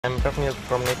I'm Prafnil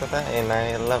from Nekota and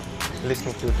I love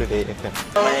listening to Today FM.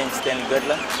 My name is Stanley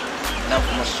Goodler and I'm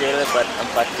from Australia, but I'm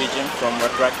part Fijian from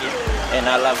Watraki, and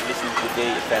I love listening to Today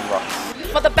FM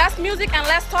Rocks. For the best music and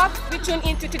less talk, we tune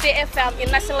into Today FM in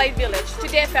Nasilai Village.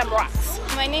 Today FM rocks.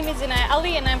 My name is Inai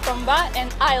Ali and I'm from Ba,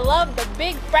 and I love the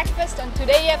big breakfast on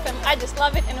Today FM. I just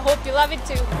love it and hope you love it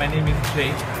too. My name is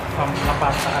Jay from La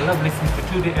Paz. I love listening to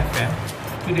Today FM.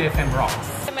 Today FM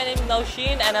rocks. My name is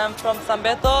Naushin and I'm from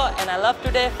Sambeto, and I love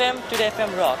Today FM. Today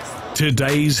FM rocks.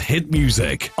 Today's hit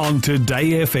music on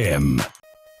Today FM.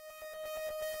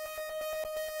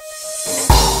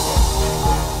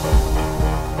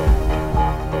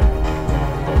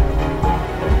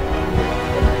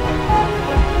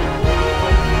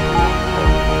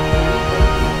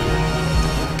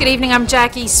 Good evening, I'm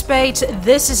Jackie Spate.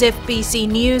 This is FBC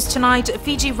News. Tonight,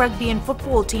 Fiji rugby and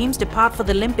football teams depart for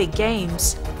the Olympic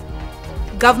Games.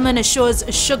 Government assures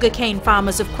sugarcane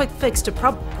farmers of quick fix to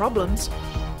problems.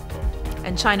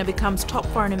 And China becomes top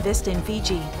foreign investor in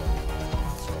Fiji.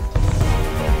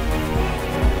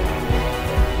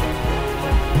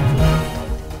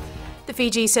 The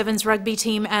Fiji Sevens rugby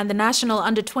team and the national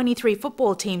under-23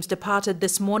 football teams departed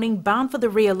this morning bound for the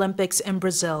Rio Olympics in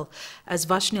Brazil. As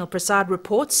Vashnil Prasad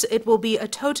reports, it will be a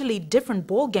totally different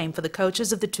ball game for the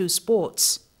coaches of the two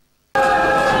sports.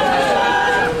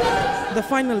 The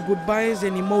final goodbyes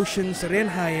and emotions ran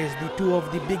high as the two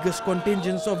of the biggest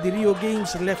contingents of the Rio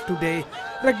Games left today.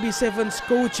 Rugby Sevens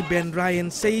coach Ben Ryan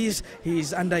says he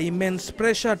is under immense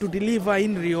pressure to deliver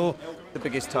in Rio. The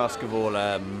biggest task of all,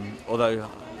 although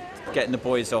getting the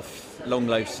boys off long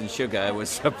loaves and sugar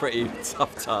was a pretty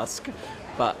tough task,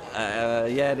 but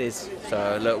yeah, it is.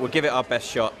 So look, we'll give it our best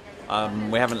shot.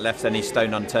 We haven't left any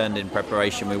stone unturned in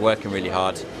preparation. We're working really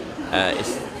hard.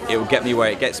 It will get me where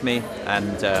it gets me,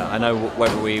 and I know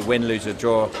whether we win, lose or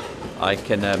draw, I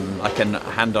can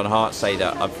hand on heart say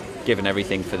that I've given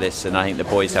everything for this, and I think the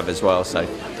boys have as well. So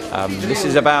this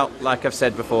is about, like I've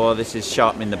said before, this is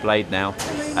sharpening the blade now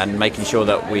and making sure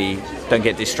that we don't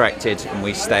get distracted and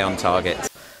we stay on target.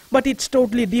 But it's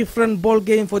totally different ball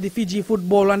game for the Fiji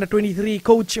football under-23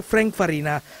 coach Frank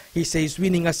Farina. He says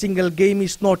winning a single game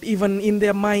is not even in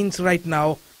their minds right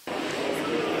now.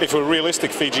 If we're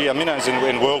realistic, Fiji are minnows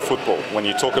in world football when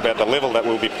you talk about the level that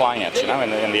we'll be playing at,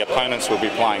 and the opponents will be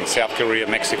playing, South Korea,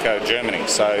 Mexico, Germany.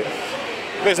 So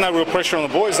there's no real pressure on the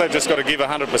boys, they've just got to give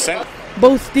 100%.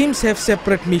 Both teams have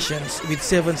separate missions, with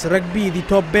Sevens Rugby the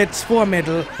top bets for a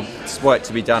medal. It's work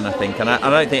to be done, I think, and I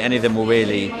don't think any of them will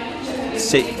really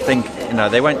think,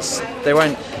 they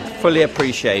won't fully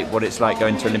appreciate what it's like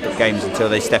going to Olympic Games until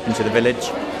they step into the village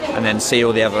and then see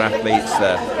all the other athletes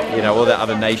there, all the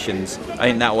other nations. I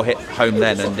think that will hit home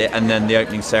then, and then the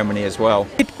opening ceremony as well.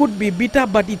 It could be bitter,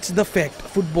 but it's the fact.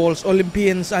 Football's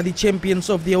Olympians are the champions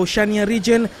of the Oceania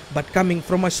region, but coming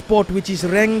from a sport which is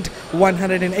ranked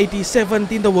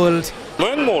 187th in the world.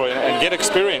 Learn more and get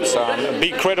experience,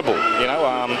 be credible,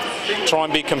 try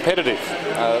and be competitive.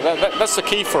 That's the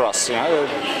key for us,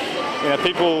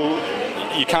 people,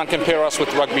 you can't compare us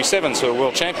with Rugby Sevens who are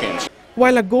world champions.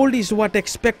 While a gold is what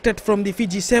expected from the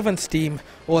Fiji Sevens team,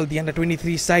 all the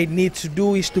under-23 side needs to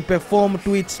do is to perform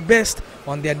to its best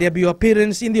on their debut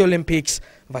appearance in the Olympics.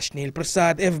 Vashnil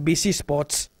Prasad, FBC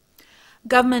Sports.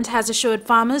 Government has assured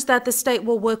farmers that the state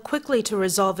will work quickly to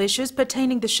resolve issues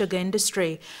pertaining to the sugar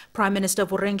industry. Prime Minister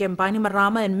Vurenge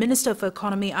Bainimarama and Minister for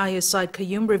Economy Ayub Said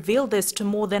Qayyum revealed this to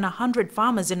more than 100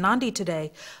 farmers in Nandi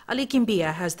today. Ali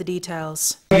Kimbia has the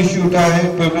details.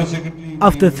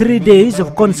 After 3 days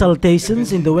of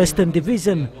consultations in the Western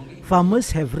Division, farmers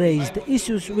have raised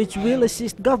issues which will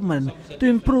assist government to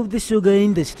improve the sugar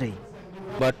industry.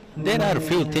 But there are a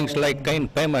few things like kind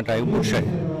payment, I would say.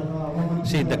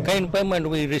 See, the kind payment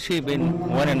we receive in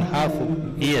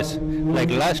 1.5 years. Like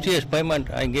last year's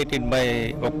payment, I get it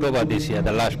by October this year,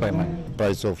 the last payment.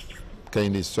 Price of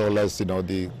cane is so less,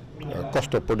 the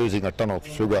cost of producing a ton of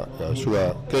sugar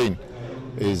cane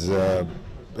is,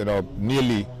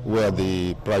 nearly where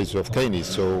the price of cane is.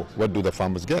 So what do the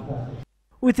farmers get?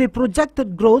 With a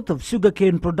projected growth of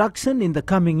sugarcane production in the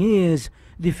coming years,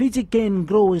 the Fiji Cane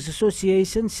Growers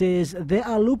Association says there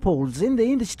are loopholes in the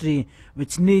industry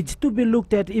which need to be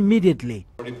looked at immediately.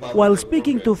 While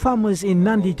speaking to farmers in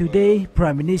Nandi today,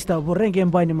 Prime Minister Vurenge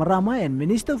Bainimarama and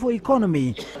Minister for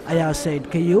Economy Ayub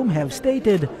Said Qayyum have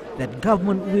stated that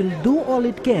government will do all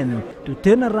it can to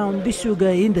turn around the sugar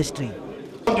industry.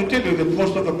 I want to tell you that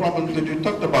most of the problems that you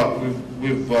talked about,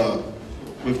 we've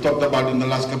talked about in the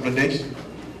last couple of days.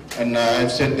 And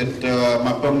I've said that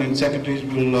my permanent secretaries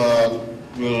will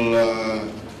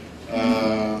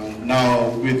now,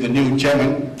 with the new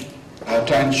chairman,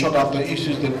 try and sort out the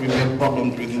issues that we've had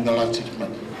problems with in the last 6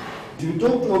 months. If you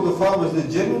talk to all the farmers,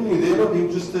 they're not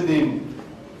interested in,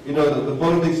 the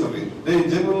politics of it. They're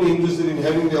genuinely interested in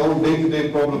having their own day-to-day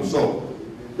problems solved.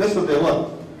 That's what they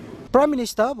want. Prime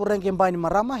Minister Burengin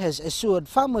Bainimarama has assured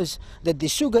farmers that the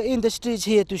sugar industry is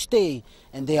here to stay,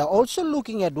 and they are also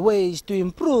looking at ways to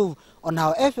improve on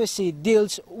how FSC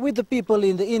deals with the people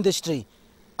in the industry.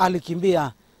 Ali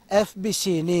Kimbia,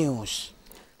 FBC News.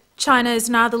 China is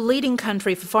now the leading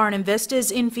country for foreign investors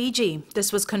in Fiji.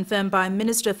 This was confirmed by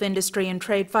Minister of Industry and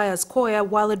Trade Fayaz Koya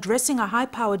while addressing a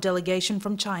high-powered delegation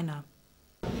from China.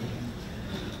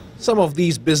 Some of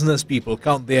these business people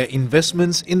count their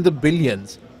investments in the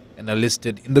billions and are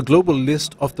listed in the global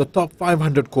list of the top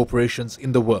 500 corporations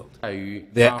in the world.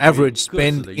 Their average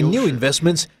spend in new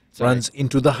investments runs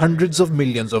into the hundreds of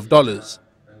millions of dollars.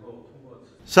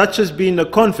 Such has been the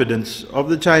confidence of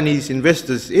the Chinese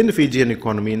investors in the Fijian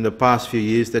economy in the past few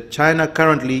years that China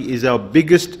currently is our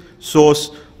biggest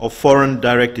source of foreign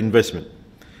direct investment.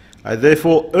 I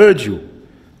therefore urge you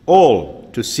all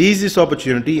to seize this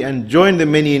opportunity and join the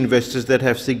many investors that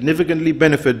have significantly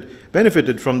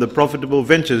benefited from the profitable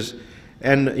ventures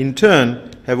and in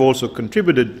turn have also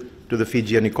contributed to the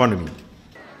Fijian economy.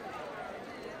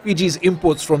 Fiji's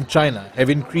imports from China have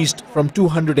increased from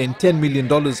 $210 million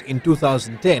in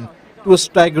 2010 to a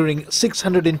staggering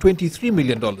 $623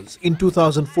 million in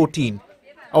 2014.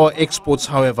 Our exports,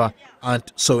 however,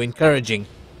 aren't so encouraging.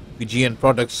 Fijian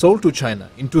products sold to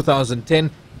China in 2010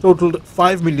 totaled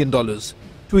 $5 million.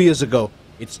 2 years ago,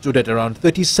 it stood at around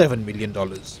 $37 million.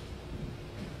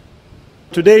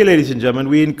 Today, ladies and gentlemen,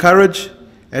 we encourage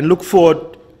and look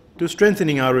forward to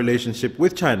strengthening our relationship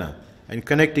with China and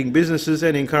connecting businesses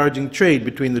and encouraging trade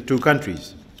between the two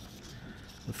countries.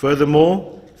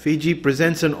 Furthermore, Fiji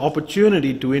presents an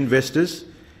opportunity to investors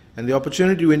and the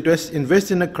opportunity to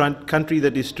invest in a country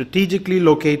that is strategically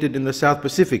located in the South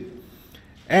Pacific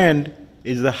and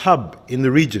is the hub in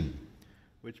the region.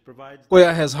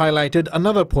 Koya has highlighted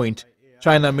another point.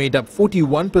 China made up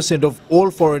 41% of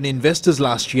all foreign investors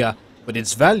last year, but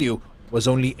its value was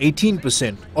only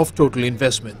 18% of total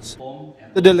investments.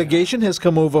 The delegation has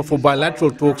come over for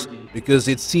bilateral talks because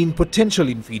it's seen potential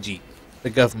in Fiji. The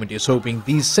government is hoping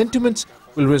these sentiments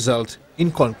will result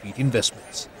in concrete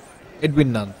investments.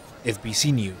 Edwin Nunn,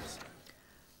 FBC News.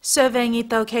 Surveying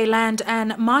Itaukei land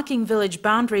and marking village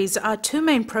boundaries are two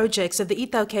main projects of the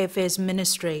Itaukei Affairs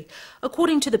Ministry.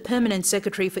 According to the Permanent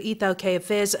Secretary for Itaukei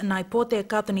Affairs, Naipote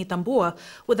Katani Tambua,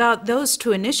 without those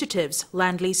two initiatives,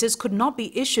 land leases could not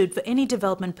be issued for any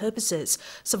development purposes.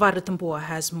 Savara Tambua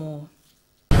has more.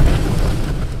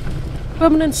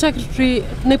 Permanent Secretary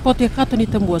Naipote Katani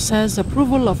Tambua says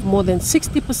approval of more than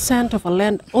 60% of a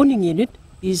land owning unit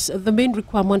is the main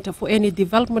requirement for any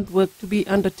development work to be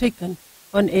undertaken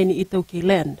on any Itaukei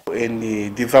land. Any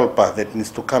developer that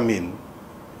needs to come in,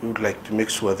 we would like to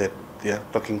make sure that they are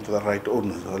talking to the right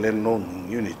owners or land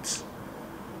owning units.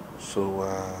 So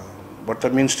what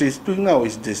the ministry is doing now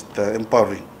is just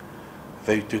empowering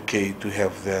the Itaukei to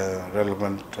have the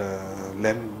relevant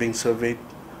land being surveyed,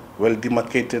 well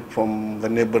demarcated from the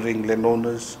neighboring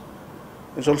landowners.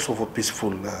 It's also for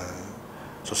peaceful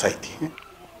society.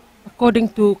 According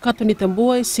to Katani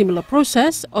Tambua, a similar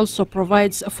process also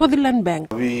provides for the land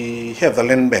bank. We have the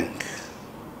land bank,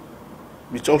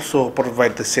 which also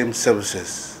provides the same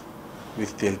services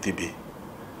with the LTB,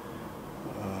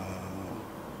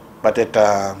 but at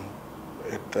a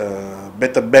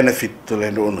better benefit to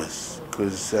landowners,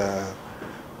 because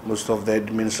most of the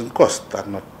administration costs are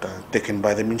not taken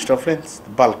by the Ministry of Lands.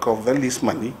 The bulk of the lease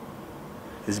money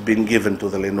is being given to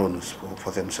the landowners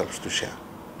for themselves to share.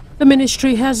 The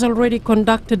ministry has already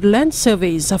conducted land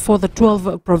surveys for the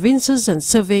 12 provinces and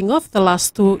surveying of the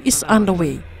last two is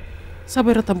underway.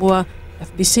 Sabira Tambua,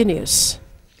 FBC News.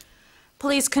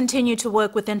 Police continue to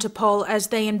work with Interpol as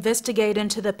they investigate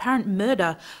into the apparent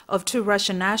murder of two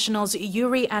Russian nationals,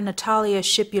 Yuri and Natalia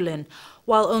Shipulin.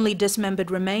 While only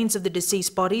dismembered remains of the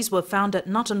deceased bodies were found at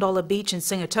Notondola Beach in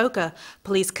Singatoka,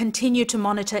 police continue to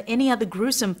monitor any other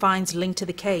gruesome finds linked to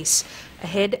the case. A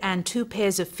head and two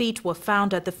pairs of feet were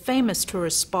found at the famous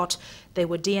tourist spot. They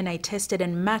were DNA tested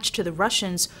and matched to the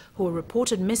Russians who were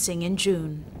reported missing in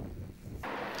June.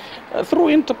 Through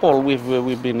Interpol,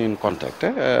 we've been in contact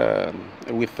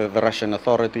with the Russian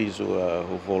authorities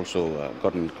who've also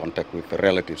gotten in contact with the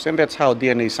relatives, and that's how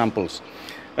DNA samples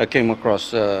came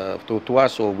across to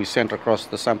us, or we sent across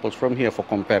the samples from here for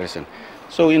comparison.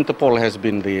 So Interpol has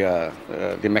been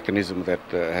the mechanism that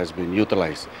has been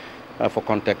utilized for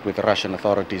contact with the Russian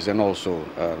authorities and also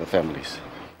the families.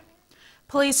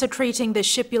 Police are treating the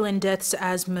Shipulin deaths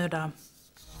as murder.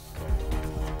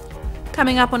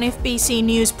 Coming up on FBC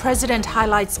News, President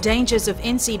highlights dangers of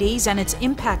NCDs and its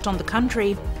impact on the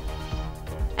country.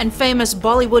 And famous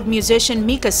Bollywood musician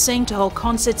Mika Singh to hold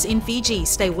concerts in Fiji.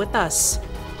 Stay with us.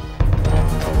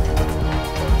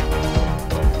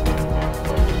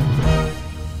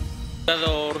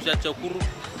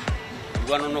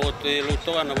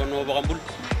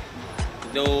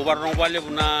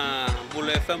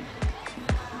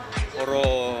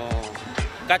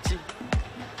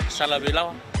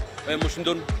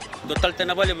 Total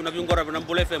tena bale buna bingora buna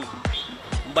Bula FM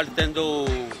baltendo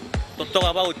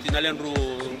totoga bauti na lenru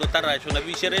dotara so na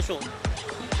bisere so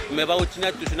me bauti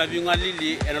na tu na binga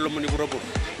lili ena lo muni burobo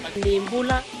ni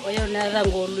Bula oyo na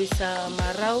rango Luisa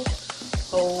Marau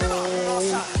o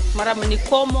maramani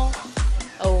komo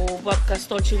o baka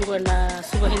stolchingo na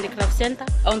Suba Handicraft Center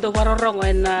ondo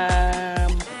warorongo na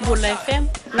Bula FM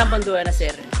number 2 na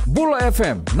seri Bula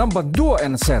FM number 2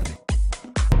 na seri.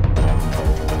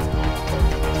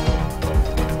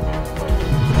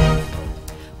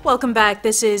 Welcome back.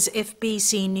 This is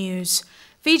FBC News.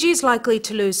 Fiji is likely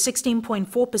to lose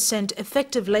 16.4%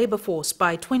 effective labour force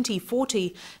by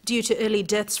 2040 due to early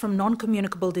deaths from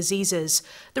non-communicable diseases.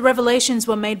 The revelations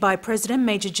were made by President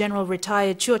Major General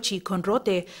retired Chochi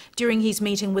Konrote during his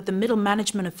meeting with the middle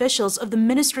management officials of the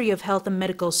Ministry of Health and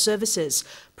Medical Services.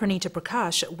 Pranita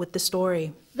Prakash with the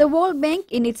story. The World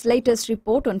Bank, in its latest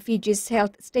report on Fiji's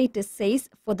health status, says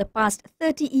for the past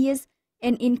 30 years,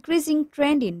 an increasing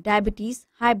trend in diabetes,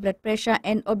 high blood pressure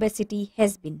and obesity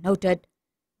has been noted.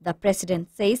 The President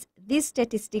says these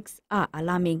statistics are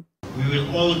alarming. We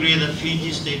will all agree that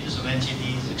Fiji's status on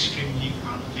NCD is extremely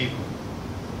unfavorable.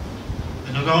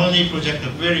 They not only project a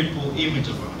very poor image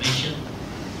of our nation,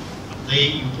 but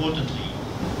they importantly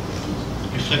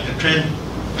reflect a trend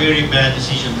of very bad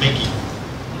decision making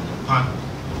on the part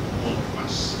of all of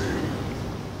us.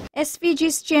 As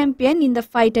Fiji's champion in the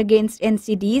fight against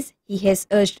NCDs, he has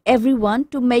urged everyone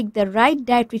to make the right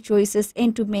dietary choices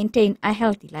and to maintain a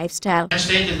healthy lifestyle. Our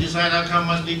state and desired outcome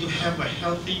must be to have a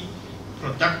healthy,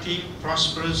 productive,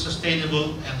 prosperous,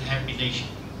 sustainable and happy nation.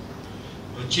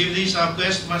 To achieve this, our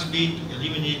quest must be to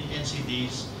eliminate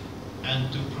NCDs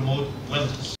and to promote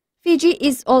wellness. Fiji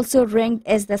is also ranked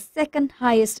as the second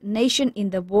highest nation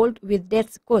in the world with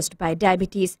deaths caused by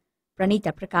diabetes.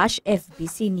 Pranita Prakash,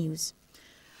 FBC News.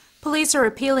 Police are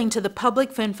appealing to the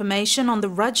public for information on the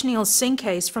Rajneel Singh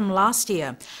case from last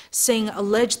year. Singh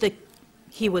alleged that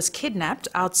he was kidnapped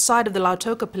outside of the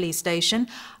Lautoka police station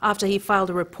after he filed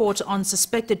a report on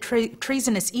suspected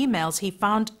treasonous emails he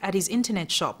found at his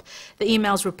internet shop. The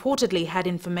emails reportedly had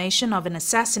information of an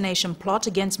assassination plot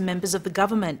against members of the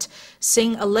government.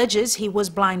 Singh alleges he was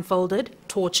blindfolded,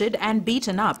 tortured and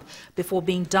beaten up before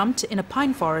being dumped in a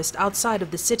pine forest outside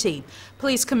of the city.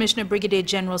 Police Commissioner Brigadier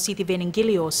General Sithi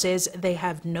Veningilio says they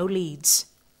have no leads.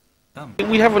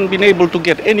 We haven't been able to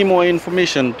get any more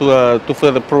information to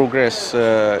further progress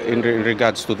in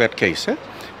regards to that case.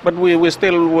 But we're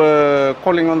still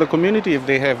calling on the community if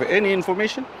they have any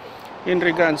information in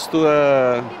regards to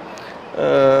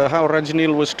how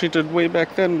Rajneel was treated way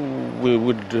back then. We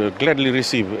would gladly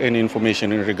receive any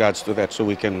information in regards to that so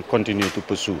we can continue to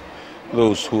pursue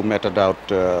those who meted out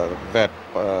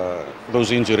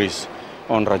those injuries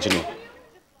on Rajneel.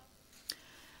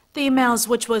 The emails,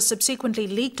 which were subsequently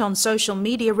leaked on social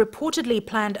media, reportedly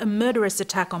planned a murderous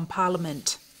attack on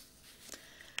Parliament.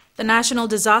 The National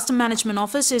Disaster Management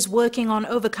Office is working on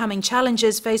overcoming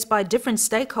challenges faced by different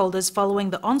stakeholders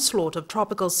following the onslaught of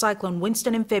Tropical Cyclone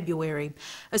Winston in February.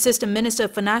 Assistant Minister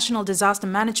for National Disaster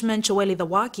Management, Joeli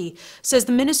Thawaki, says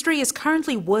the ministry is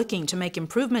currently working to make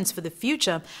improvements for the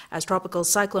future as Tropical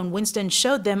Cyclone Winston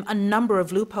showed them a number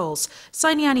of loopholes.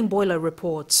 Sainiani Boiler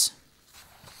reports.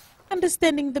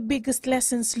 Understanding the biggest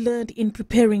lessons learned in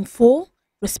preparing for,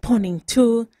 responding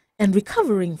to, and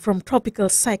recovering from Tropical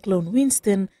Cyclone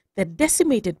Winston that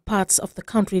decimated parts of the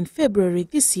country in February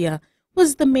this year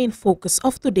was the main focus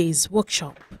of today's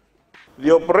workshop.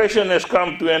 The operation has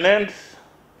come to an end,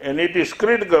 and it is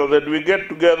critical that we get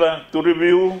together to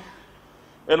review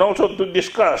and also to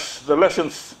discuss the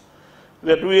lessons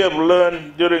that we have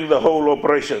learned during the whole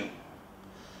operation.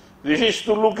 This is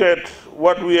to look at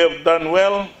what we have done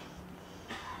well,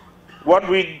 what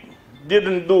we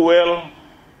didn't do well,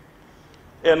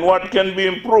 and what can be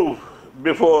improved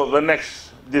before the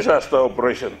next disaster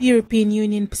operation. European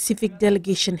Union Pacific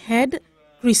Delegation Head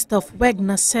Christoph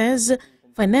Wagner says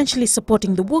financially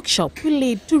supporting the workshop will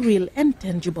lead to real and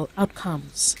tangible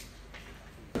outcomes.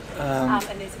 The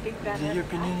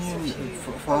European Union,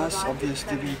 for us,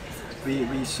 obviously,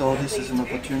 we saw this as an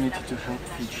opportunity to help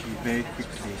Fiji very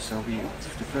quickly. So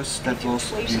the first step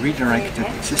was we redirected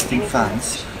existing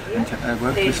funds and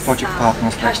worked with project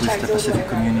partners like with the Pacific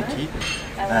community,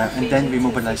 and then we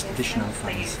mobilized additional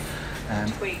funds. and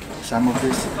some of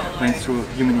this went through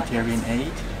humanitarian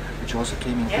aid, which also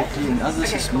came in quickly, and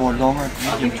others is more longer,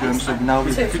 medium term. So now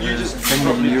we have 10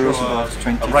 million euros, about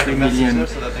 23 million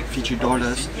Fiji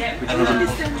dollars, which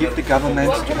will give the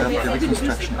government to help the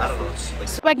reconstruction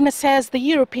efforts. Wagner says the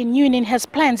European Union has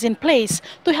plans in place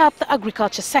to help the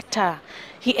agriculture sector.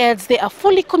 He adds they are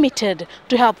fully committed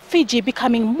to help Fiji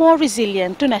becoming more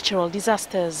resilient to natural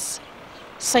disasters.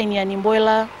 Sainia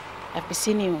Nimboila,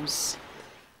 FBC News.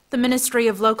 The Ministry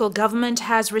of Local Government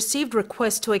has received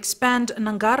requests to expand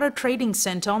Ngara Trading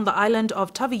Centre on the island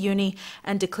of Taveuni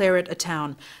and declare it a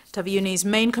town. Taveuni's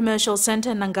main commercial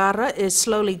centre in Ngara is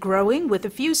slowly growing with a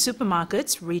few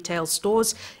supermarkets, retail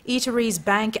stores, eateries,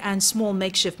 bank and small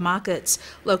makeshift markets.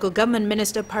 Local Government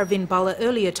Minister Parveen Bala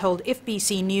earlier told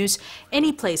FBC News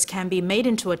any place can be made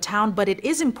into a town, but it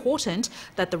is important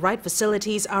that the right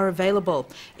facilities are available.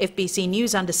 FBC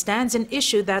News understands an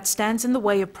issue that stands in the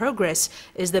way of progress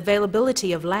is the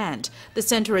availability of land. The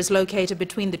centre is located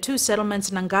between the two settlements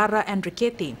Ngara and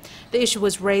Riketi. The issue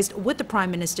was raised with the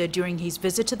Prime Minister during his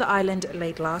visit to the island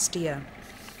late last year.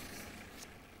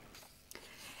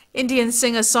 Indian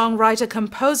singer, songwriter,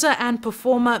 composer and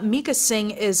performer Mika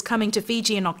Singh is coming to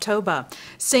Fiji in October.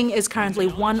 Singh is currently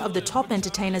one of the top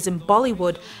entertainers in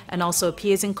Bollywood and also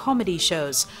appears in comedy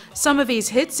shows. Some of his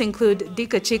hits include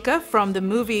Dika Chika from the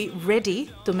movie Ready,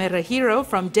 Tu Mera Hero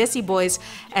from Desi Boys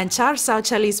and Char Sao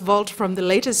Chalis Vault from the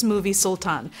latest movie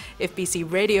Sultan. FBC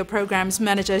radio programs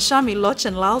manager Shami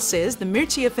Lochan Lal says the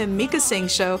Mirchi FM Mika Singh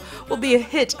show will be a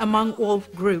hit among all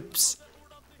groups.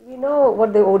 We know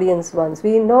what the audience wants.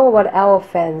 We know what our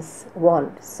fans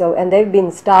want. So, and they've been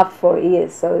starved for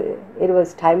years. So it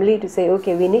was timely to say,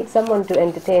 okay, we need someone to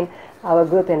entertain our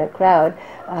group and a crowd,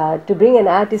 to bring an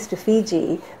artist to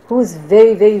Fiji who's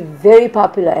very, very, very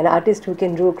popular, an artist who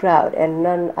can draw a crowd, and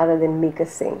none other than Mika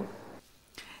Singh.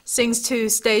 Singh's two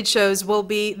stage shows will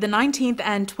be the 19th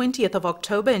and 20th of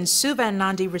October in Suva and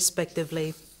Nandi,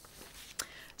 respectively.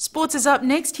 Sports is up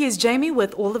next. Here's Jamie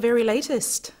with all the very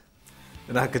latest.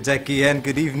 Raka Jackie, and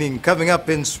good evening. Coming up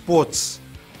in sports,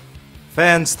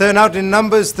 fans turn out in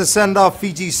numbers to send off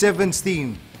Fiji Sevens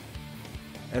team.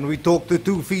 And we talk to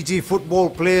two Fiji football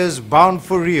players bound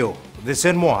for Rio. This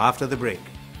and more after the break.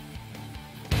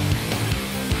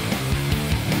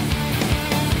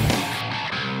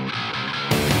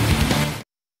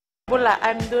 Bula,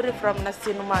 I'm Dori from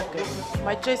Nasinu Market.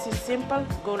 My choice is simple,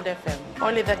 Gold FM.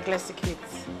 Only the classic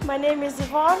hits. My name is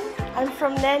Yvonne. I'm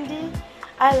from Nandi.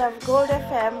 I love Gold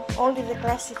FM, only the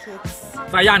classic hits.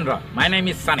 Sayandra, my name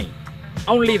is Sunny.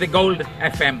 Only the Gold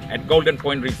FM at Golden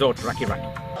Point Resort, Raki Raki.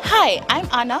 Hi, I'm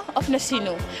Anna of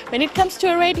Nasinu. When it comes to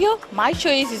a radio, my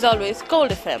choice is always Gold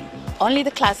FM, only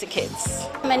the classic hits.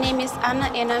 My name is Anna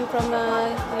and I'm from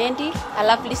Nandi. I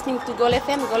love listening to Gold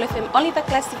FM, only the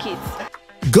classic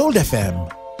hits. Gold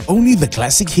FM, only the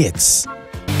classic hits.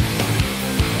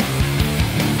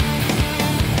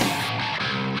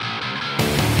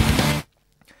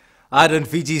 Ardent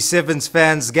Fiji Sevens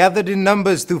fans gathered in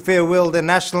numbers to farewell their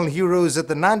national heroes at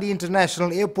the Nandi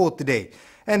International Airport today.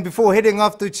 And before heading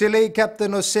off to Chile,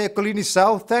 Captain Jose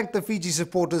Colinisau thanked the Fiji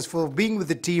supporters for being with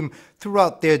the team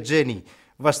throughout their journey.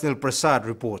 Vasnil Prasad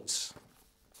reports.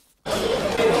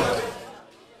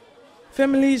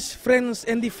 Families, friends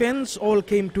and the fans all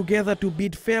came together to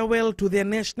bid farewell to their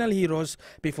national heroes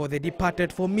before they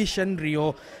departed for Mission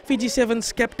Rio. Fiji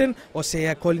Sevens captain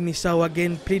Osea Colinisau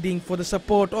again pleading for the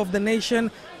support of the nation,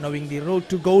 knowing the road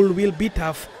to gold will be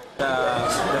tough.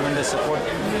 Tremendous support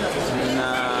and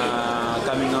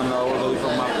coming on all the way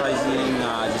from uprising,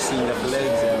 just seeing the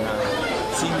flags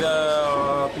and seeing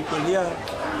the people here.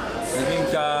 I think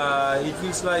it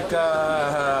feels like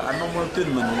a normal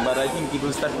tournament, but I think it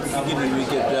will start to begin when we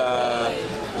get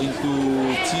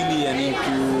into Chile and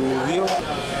into Rio.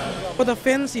 For the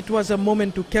fans, it was a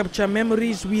moment to capture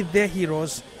memories with their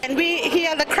heroes. And we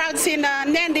hear the crowds in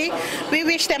Nandi, we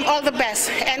wish them all the best.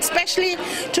 And especially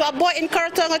to our boy in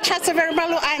Karatonga, Chasaver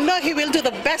Malu, I know he will do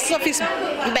the best of his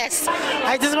best.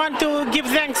 I just want to give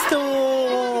thanks to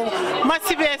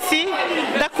Masibesi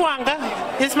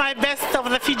Dakwanga. He's my best of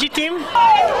the Fiji team.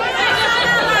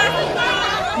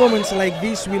 Moments like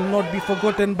this will not be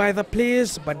forgotten by the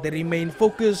players, but they remain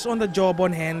focused on the job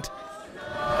on hand.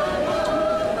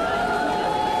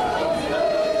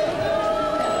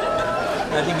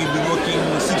 I think we've been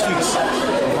working 6 weeks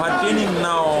of hard training.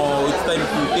 Now it's time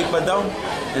to taper down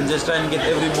and just try and get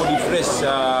everybody fresh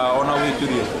on our way to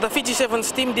Rio. The Fiji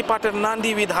Sevens team departed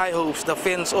Nandi with high hopes. The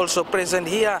fans also present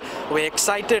here were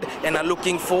excited and are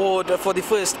looking forward for the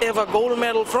first ever gold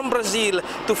medal from Brazil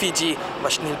to Fiji.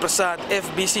 Vasnil Prasad,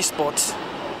 FBC Sports.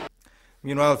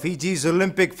 Meanwhile, Fiji's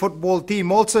Olympic football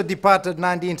team also departed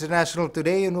Nandi International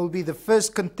today and will be the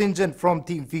first contingent from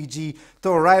Team Fiji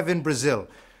to arrive in Brazil.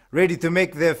 Ready to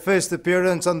make their first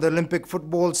appearance on the Olympic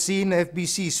football scene,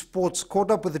 FBC Sports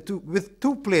caught up with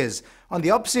two players on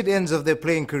the opposite ends of their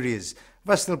playing careers.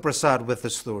 Vasnil Prasad with the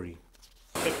story.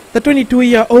 The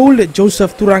 22-year-old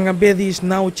Joseph Turangabedi is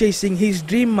now chasing his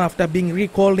dream after being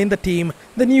recalled in the team.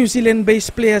 The New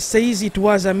Zealand-based player says it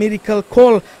was a miracle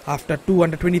call after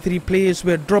 223 players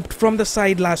were dropped from the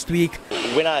side last week.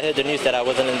 When I heard the news that I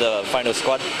wasn't in the final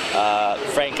squad,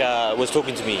 Frank was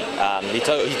talking to me. He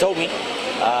told me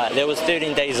there was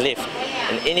 13 days left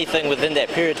and anything within that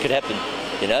period could happen,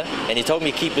 you know. And he told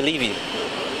me keep believing.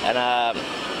 And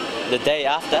the day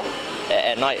after,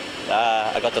 at night,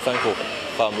 I got the phone call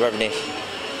from Ravnesh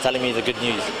telling me the good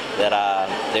news that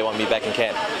they want me back in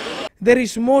camp. There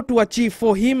is more to achieve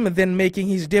for him than making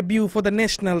his debut for the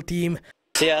national team.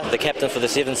 Sia, the captain for the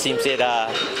Sevens team, said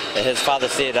his father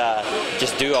said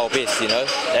just do our best, you know.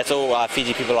 That's all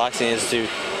Fiji people are asking is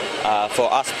for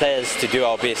us players to do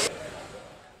our best.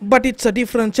 But it's a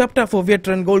different chapter for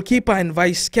veteran goalkeeper and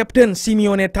vice-captain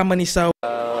Simeone Tamanisau.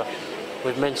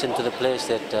 We've mentioned to the players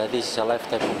that this is a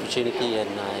lifetime opportunity and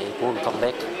it won't come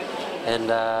back.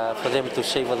 And for them to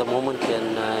savor the moment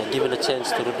and given a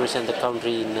chance to represent the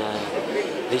country in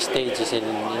this stage is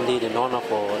indeed an honor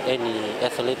for any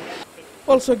athlete.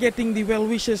 Also getting the well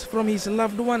wishes from his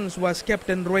loved ones was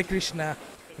Captain Roy Krishna.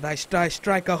 The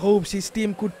striker hopes his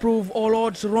team could prove all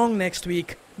odds wrong next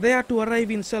week. They are to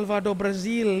arrive in Salvador,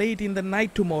 Brazil late in the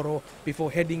night tomorrow before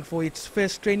heading for its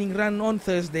first training run on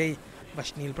Thursday.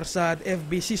 Vasnil Prasad,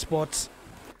 FBC Sports.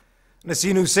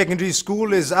 Nasinu Secondary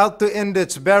School is out to end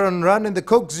its barren run in the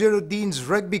Coke Zero Deans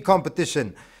rugby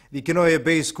competition. The Kinoya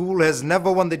Bay School has never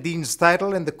won the Dean's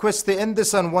title, and the quest to end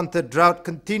this unwanted drought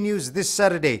continues this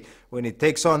Saturday when it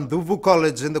takes on Duvu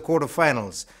College in the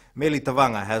quarterfinals. Meli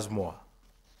Tavanga has more.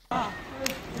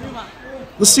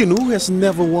 Nasinu has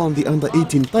never won the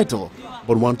Under-18 title,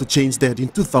 but want to change that in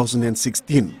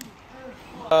 2016.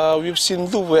 We've seen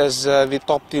Duvu as the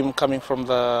top team coming from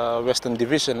the Western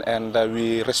Division, and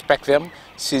we respect them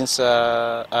since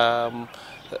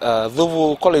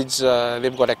Duvu College,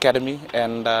 they've got academy,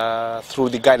 and through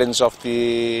the guidance of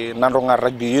the Nanronga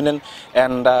Rugby Union,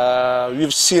 and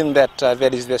we've seen that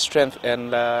that is their strength.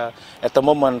 And at the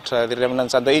moment, the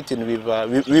Remnants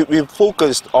Under-18, we've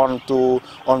focused on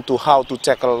how to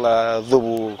tackle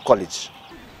Duvu College.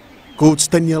 Coach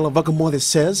Daniela Vagamore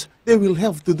says they will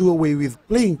have to do away with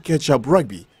playing catch-up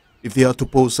rugby if they are to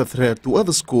pose a threat to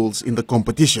other schools in the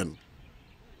competition.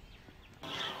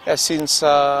 Since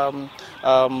the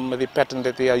pattern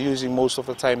that they are using most of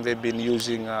the time, they've been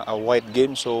using a wide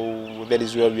game, so that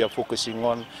is where we are focusing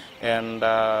on. And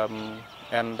the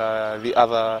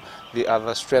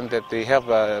other strength that they have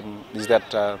is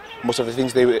that most of the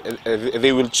things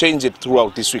they will change it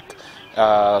throughout this week,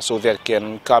 so they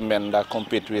can come and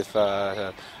compete with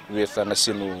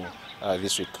Nasinu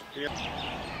this week.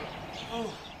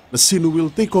 Nasinu will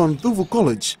take on Duvu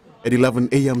College at 11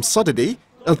 a.m. Saturday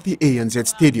at the ANZ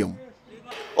Stadium.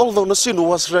 Although Nasinu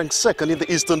was ranked second in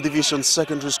the Eastern Division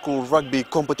Secondary School Rugby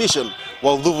competition,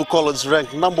 while Duvu College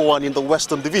ranked number one in the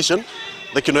Western Division,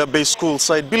 the Kinoya Bay School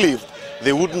side believed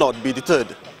they would not be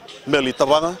deterred. Meli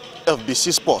Tavanga,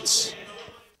 FBC Sports.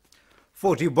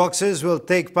 40 boxers will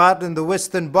take part in the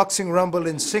Western Boxing Rumble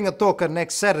in Singatoka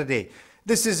next Saturday.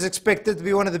 This is expected to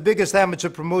be one of the biggest amateur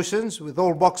promotions, with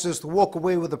all boxers to walk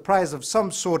away with a prize of some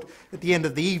sort at the end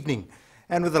of the evening.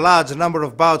 And with a large number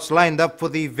of bouts lined up for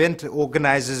the event,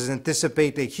 organizers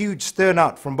anticipate a huge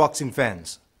turnout from boxing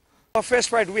fans. Our first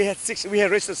fight, we had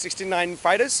registered 69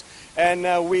 fighters, and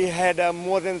we had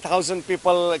more than 1,000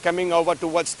 people coming over to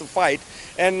watch the fight.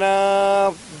 And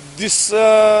this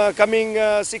coming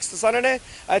 6th Saturday,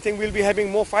 I think we'll be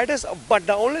having more fighters. But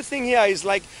the only thing here is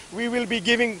like we will be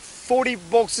giving 40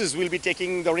 boxers will be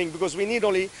taking the ring because we need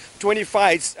only 20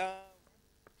 fights.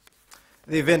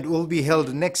 The event will be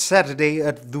held next Saturday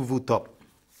at Duvu Top.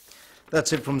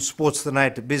 That's it from Sports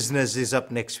Tonight. Business is up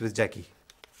next with Jackie.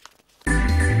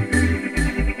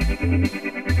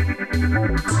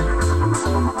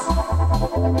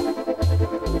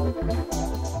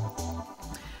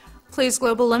 Please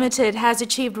Global Limited has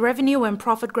achieved revenue and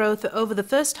profit growth over the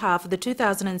first half of the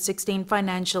 2016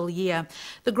 financial year.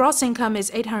 The gross income is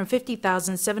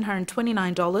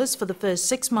 $850,729 for the first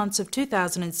 6 months of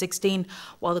 2016,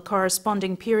 while the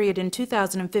corresponding period in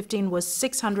 2015 was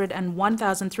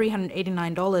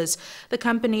 $601,389. The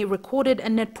company recorded a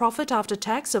net profit after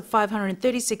tax of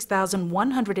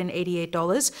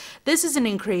 $536,188. This is an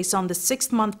increase on the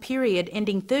 6-month period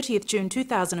ending 30th June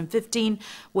 2015,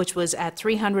 which was at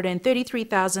 $330,999.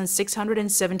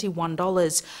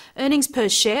 $33,671. Earnings per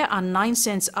share are 9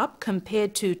 cents up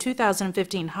compared to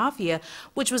 2015 half-year,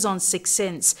 which was on 6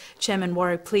 cents. Chairman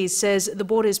Warwick Please says the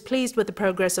board is pleased with the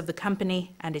progress of the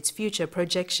company and its future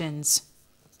projections.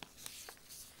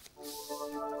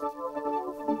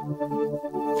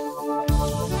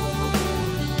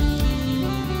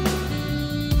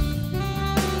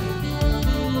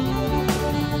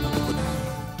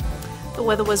 The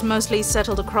weather was mostly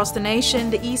settled across the nation.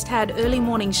 The east had early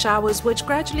morning showers which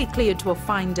gradually cleared to a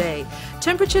fine day.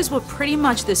 Temperatures were pretty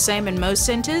much the same in most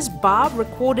centres. Barb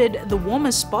recorded the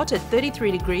warmest spot at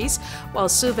 33 degrees, while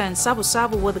Suva and Sabu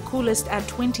Sabu were the coolest at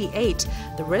 28.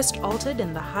 The rest altered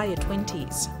in the higher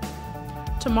 20s.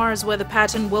 Tomorrow's weather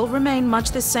pattern will remain much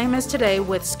the same as today,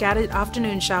 with scattered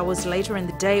afternoon showers later in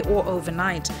the day or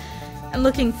overnight. And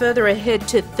looking further ahead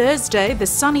to Thursday, the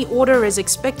sunny order is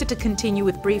expected to continue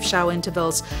with brief shower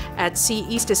intervals. At sea,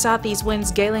 east to southeast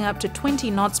winds galing up to 20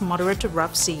 knots, moderate to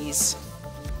rough seas.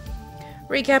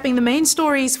 Recapping the main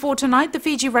stories for tonight, the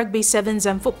Fiji Rugby Sevens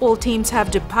and football teams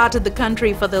have departed the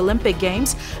country for the Olympic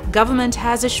Games. Government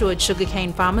has assured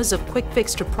sugarcane farmers of quick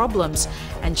fix to problems.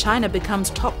 And China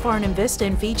becomes top foreign investor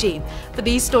in Fiji. For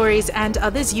these stories and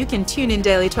others, you can tune in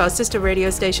daily to our sister radio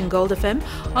station Gold FM.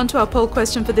 On to our poll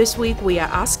question for this week, we are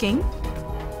asking: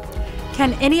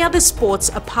 can any other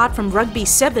sports apart from rugby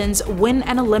sevens win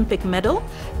an Olympic medal?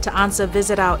 To answer,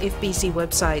 visit our FBC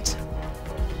website.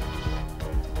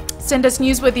 Send us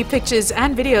newsworthy pictures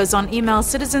and videos on email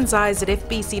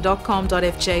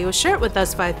citizenseyes@fbc.com.fj or share it with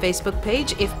us via Facebook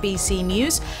page FBC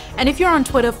News. And if you're on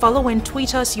Twitter, follow and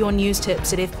tweet us your news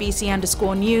tips at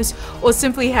FBC_news or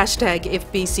simply hashtag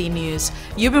FBC News.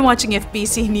 You've been watching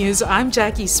FBC News. I'm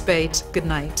Jackie Spate. Good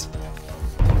night.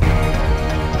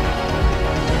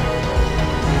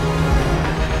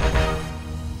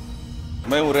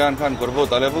 मैं हूँ रेहान खान गुरबो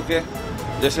तालेबू के।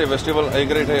 जैसे festival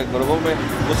एग्रेट है गुरबो में,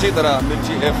 उसी तरह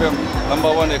मिर्ची FM number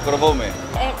 1 है गुरबो में।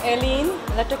 एलिन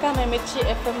लटका में मिर्ची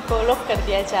FM को लॉक कर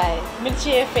दिया जाए।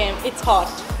 मिर्ची FM, it's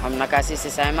hot. हम नकाशी से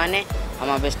साइमान है,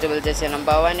 हमारा फेस्टिवल जैसे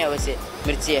नंबर 1 है वैसे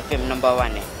मिर्ची FM नंबर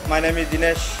 1 है। My name is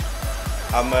Dinesh.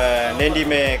 हम नैंडी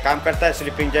में काम करता है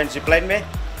स्लीपिंग जायंट जिपलाइन में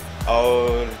और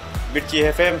मिर्ची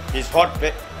FM is hot.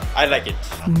 I like it.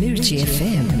 Mirchi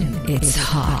FM, it's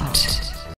hot.